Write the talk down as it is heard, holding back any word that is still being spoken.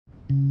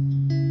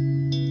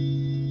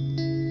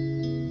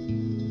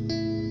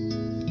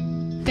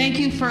Thank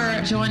you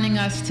for joining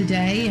us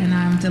today, and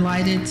I'm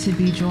delighted to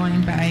be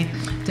joined by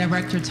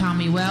Director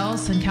Tommy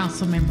Wells and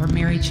Councilmember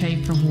Mary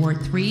Chae from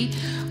Ward 3,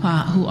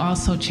 who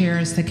also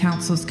chairs the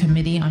Council's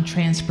Committee on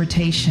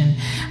Transportation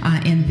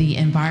in the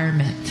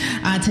Environment.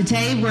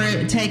 Today,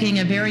 we're taking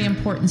a very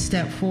important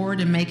step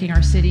forward in making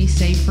our city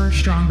safer,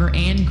 stronger,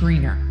 and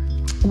greener.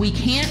 We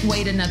can't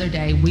wait another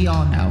day, we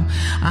all know,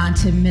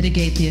 to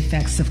mitigate the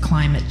effects of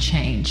climate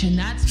change. And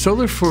that's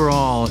Solar for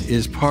All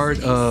is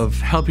part of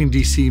helping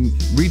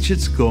DC reach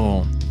its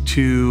goal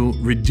to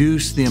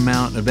reduce the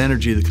amount of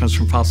energy that comes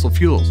from fossil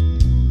fuels.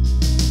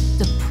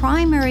 The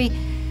primary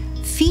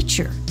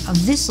feature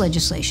of this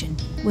legislation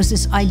was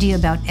this idea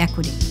about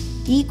equity,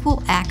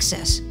 equal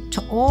access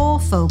to all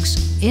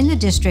folks in the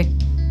district,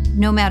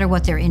 no matter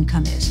what their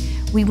income is.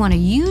 We want to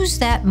use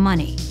that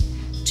money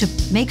to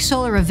make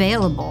solar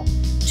available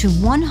to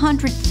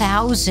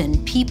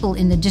 100,000 people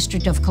in the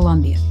District of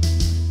Columbia.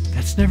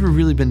 That's never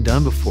really been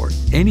done before,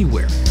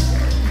 anywhere.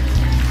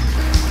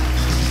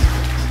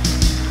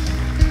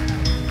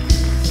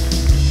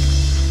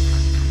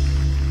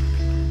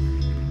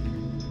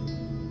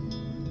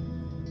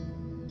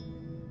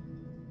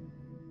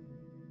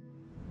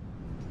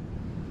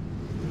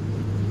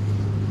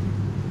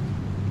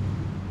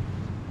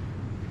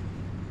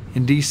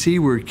 In DC,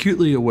 we're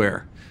acutely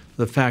aware of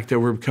the fact that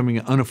we're becoming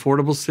an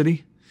unaffordable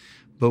city,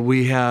 but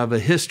we have a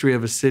history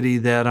of a city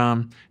that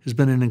has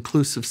been an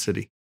inclusive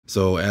city.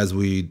 So as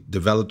we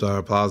developed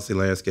our policy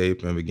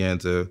landscape and began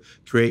to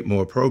create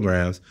more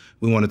programs,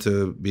 we wanted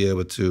to be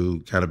able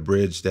to kind of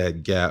bridge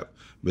that gap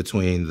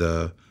between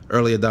the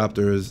early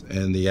adopters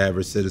and the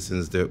average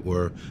citizens that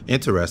were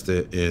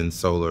interested in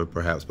solar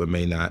perhaps, but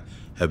may not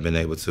have been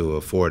able to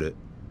afford it.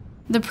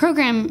 The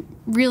program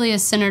really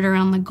is centered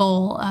around the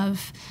goal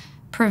of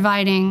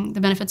providing the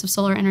benefits of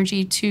solar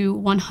energy to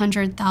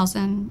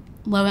 100,000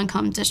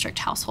 low-income district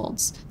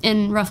households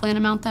in roughly an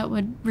amount that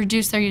would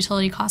reduce their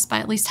utility costs by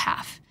at least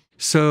half.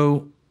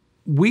 So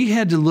we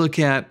had to look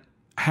at,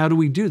 how do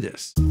we do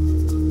this?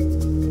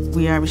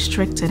 We are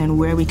restricted in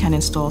where we can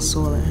install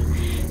solar.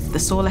 The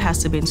solar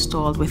has to be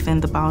installed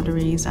within the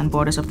boundaries and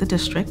borders of the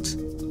district,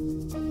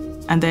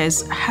 and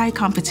there's high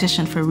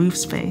competition for roof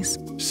space.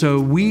 So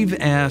we've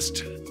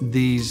asked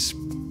these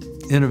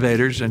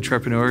innovators,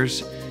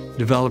 entrepreneurs,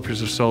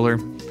 developers of solar,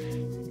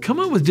 come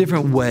up with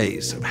different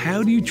ways of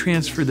how do you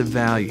transfer the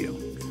value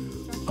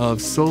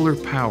of solar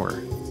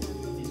power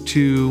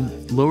to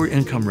lower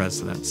income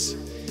residents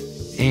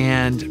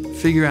and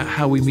figure out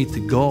how we meet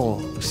the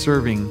goal of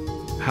serving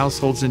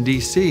households in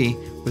DC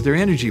with their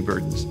energy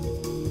burdens.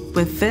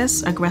 With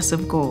this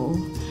aggressive goal,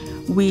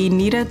 we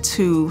needed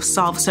to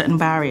solve certain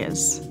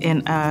barriers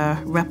in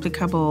a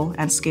replicable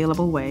and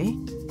scalable way.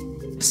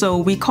 So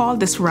we call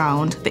this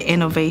round the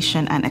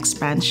innovation and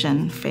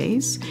expansion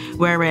phase,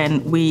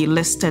 wherein we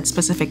listed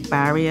specific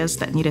barriers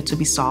that needed to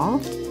be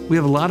solved. We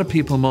have a lot of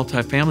people in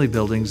multifamily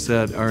buildings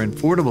that are in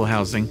affordable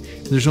housing,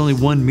 and there's only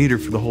 1 meter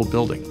for the whole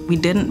building. We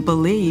didn't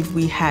believe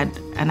we had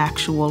an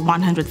actual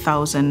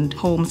 100,000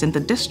 homes in the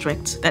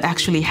district that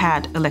actually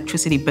had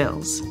electricity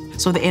bills.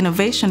 So the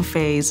innovation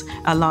phase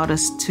allowed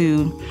us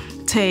to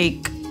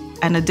take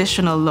an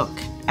additional look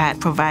at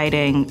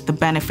providing the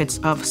benefits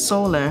of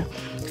solar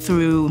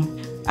through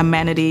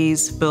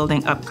amenities,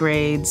 building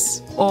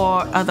upgrades,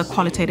 or other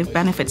qualitative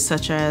benefits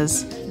such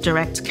as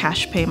direct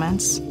cash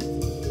payments.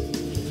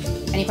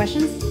 Any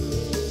questions?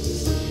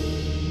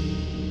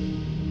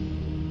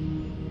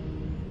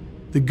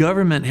 The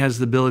government has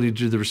the ability to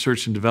do the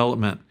research and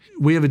development.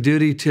 We have a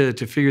duty to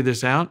figure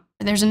this out.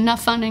 There's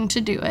enough funding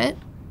to do it.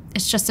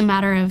 It's just a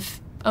matter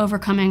of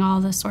overcoming all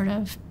the sort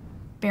of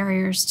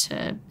barriers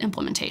to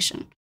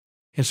implementation.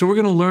 And so we're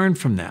going to learn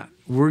from that.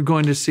 We're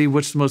going to see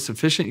what's the most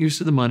efficient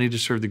use of the money to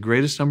serve the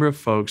greatest number of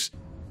folks,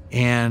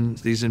 and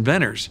these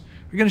inventors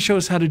are going to show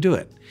us how to do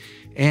it.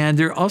 And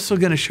they're also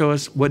going to show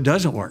us what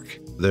doesn't work.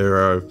 There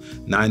are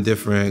 9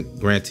 different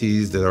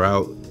grantees that are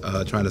out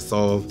trying to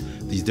solve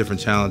these different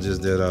challenges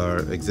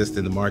that exist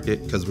in the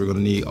market, because we're going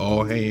to need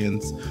all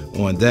hands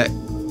on deck.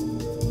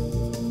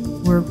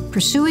 We're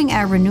pursuing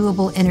our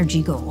renewable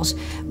energy goals.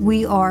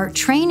 We are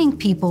training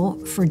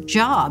people for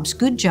jobs,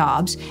 good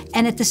jobs,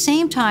 and at the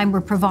same time,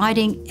 we're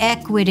providing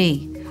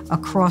equity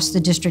across the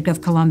District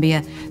of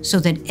Columbia so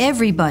that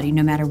everybody,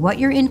 no matter what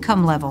your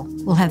income level,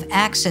 will have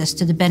access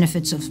to the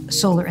benefits of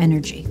solar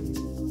energy.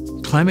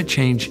 Climate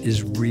change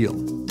is real.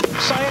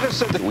 Scientists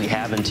said that we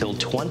have until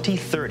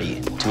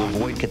 2030 to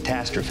avoid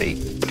catastrophe.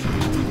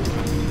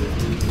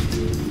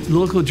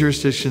 Local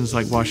jurisdictions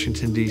like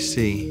Washington,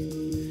 D.C.,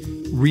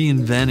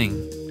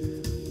 reinventing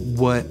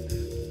what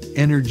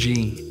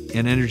energy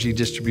and energy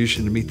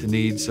distribution to meet the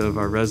needs of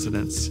our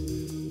residents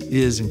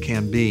is and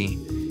can be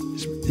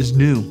is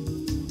new.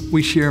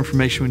 We share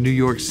information with New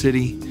York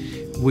City.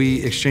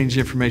 We exchange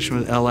information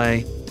with LA.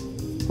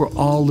 We're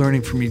all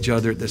learning from each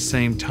other at the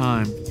same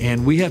time,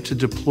 and we have to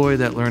deploy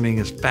that learning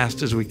as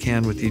fast as we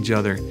can with each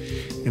other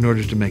in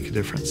order to make a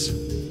difference.